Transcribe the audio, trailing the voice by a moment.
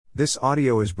This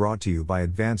audio is brought to you by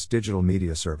Advanced Digital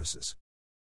Media Services.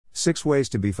 6 ways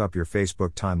to beef up your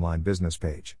Facebook timeline business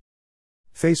page.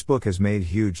 Facebook has made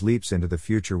huge leaps into the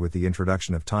future with the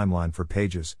introduction of timeline for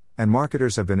pages, and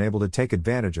marketers have been able to take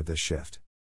advantage of this shift.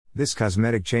 This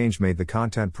cosmetic change made the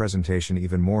content presentation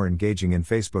even more engaging in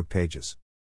Facebook pages.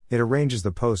 It arranges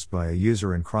the post by a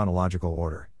user in chronological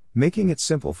order, making it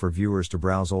simple for viewers to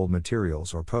browse old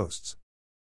materials or posts.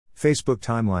 Facebook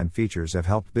timeline features have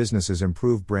helped businesses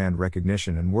improve brand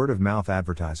recognition and word-of-mouth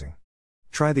advertising.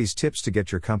 Try these tips to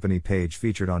get your company page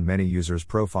featured on many users'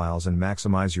 profiles and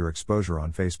maximize your exposure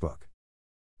on Facebook.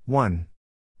 1.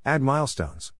 Add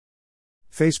milestones.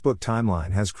 Facebook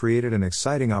Timeline has created an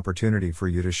exciting opportunity for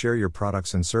you to share your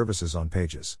products and services on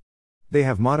pages. They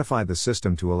have modified the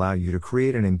system to allow you to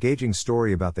create an engaging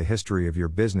story about the history of your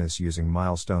business using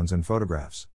milestones and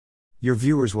photographs. Your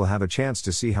viewers will have a chance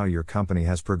to see how your company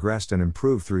has progressed and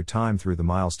improved through time through the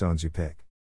milestones you pick.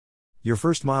 Your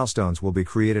first milestones will be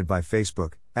created by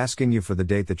Facebook, asking you for the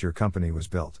date that your company was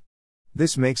built.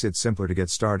 This makes it simpler to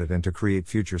get started and to create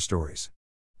future stories.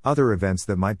 Other events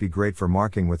that might be great for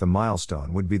marking with a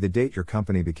milestone would be the date your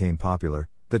company became popular,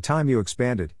 the time you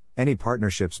expanded, any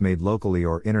partnerships made locally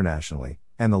or internationally,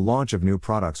 and the launch of new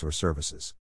products or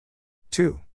services.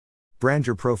 2. Brand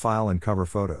your profile and cover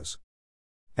photos.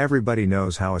 Everybody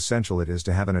knows how essential it is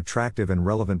to have an attractive and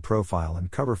relevant profile and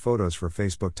cover photos for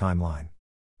Facebook Timeline.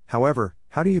 However,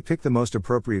 how do you pick the most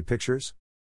appropriate pictures?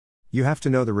 You have to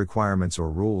know the requirements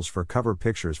or rules for cover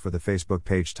pictures for the Facebook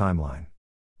page timeline.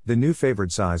 The new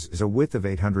favored size is a width of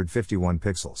 851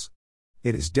 pixels.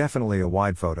 It is definitely a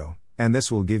wide photo, and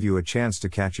this will give you a chance to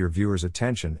catch your viewers'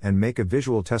 attention and make a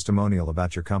visual testimonial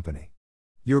about your company.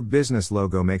 Your business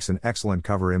logo makes an excellent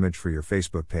cover image for your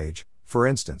Facebook page, for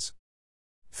instance.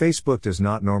 Facebook does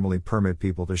not normally permit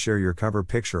people to share your cover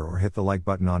picture or hit the like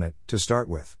button on it, to start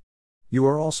with. You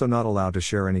are also not allowed to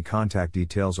share any contact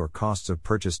details or costs of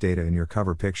purchase data in your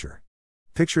cover picture.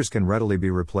 Pictures can readily be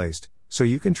replaced, so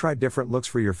you can try different looks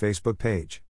for your Facebook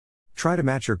page. Try to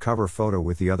match your cover photo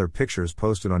with the other pictures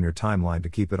posted on your timeline to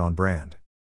keep it on brand.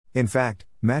 In fact,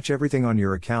 match everything on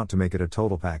your account to make it a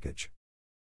total package.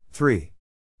 3.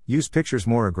 Use pictures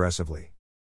more aggressively.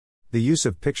 The use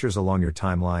of pictures along your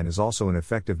timeline is also an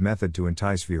effective method to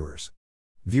entice viewers.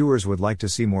 Viewers would like to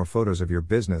see more photos of your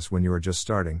business when you are just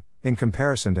starting, in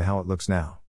comparison to how it looks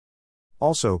now.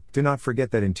 Also, do not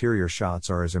forget that interior shots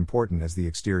are as important as the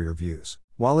exterior views.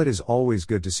 While it is always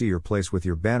good to see your place with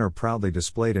your banner proudly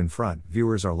displayed in front,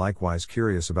 viewers are likewise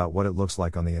curious about what it looks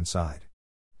like on the inside.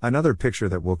 Another picture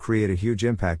that will create a huge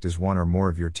impact is one or more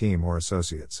of your team or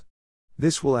associates.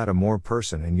 This will add a more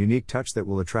personal and unique touch that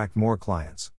will attract more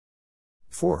clients.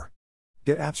 4.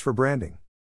 Get apps for branding.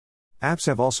 Apps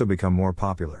have also become more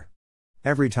popular.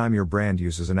 Every time your brand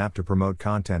uses an app to promote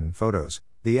content and photos,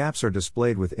 the apps are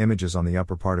displayed with images on the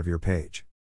upper part of your page.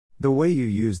 The way you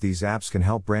use these apps can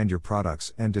help brand your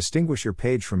products and distinguish your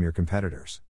page from your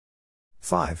competitors.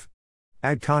 5.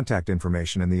 Add contact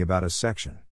information in the About Us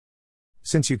section.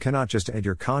 Since you cannot just add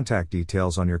your contact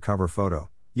details on your cover photo,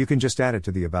 you can just add it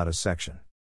to the About Us section.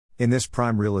 In this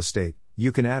prime real estate,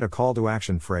 you can add a call to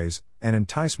action phrase and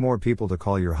entice more people to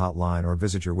call your hotline or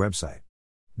visit your website.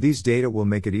 These data will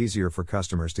make it easier for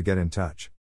customers to get in touch.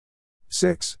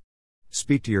 6.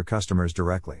 Speak to your customers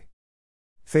directly.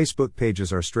 Facebook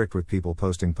pages are strict with people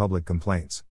posting public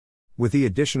complaints. With the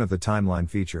addition of the timeline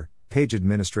feature, page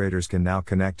administrators can now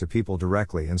connect to people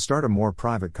directly and start a more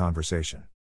private conversation.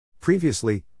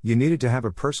 Previously, you needed to have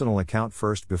a personal account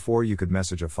first before you could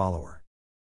message a follower.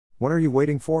 What are you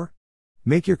waiting for?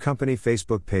 Make your company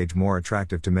Facebook page more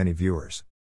attractive to many viewers.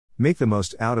 Make the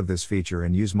most out of this feature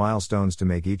and use milestones to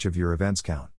make each of your events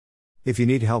count. If you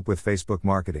need help with Facebook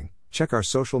marketing, check our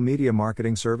social media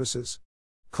marketing services.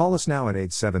 Call us now at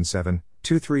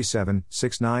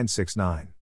 877-237-6969.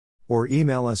 Or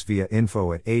email us via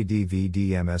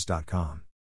info@advdms.com.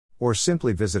 Or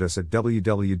simply visit us at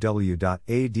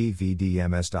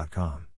www.advdms.com.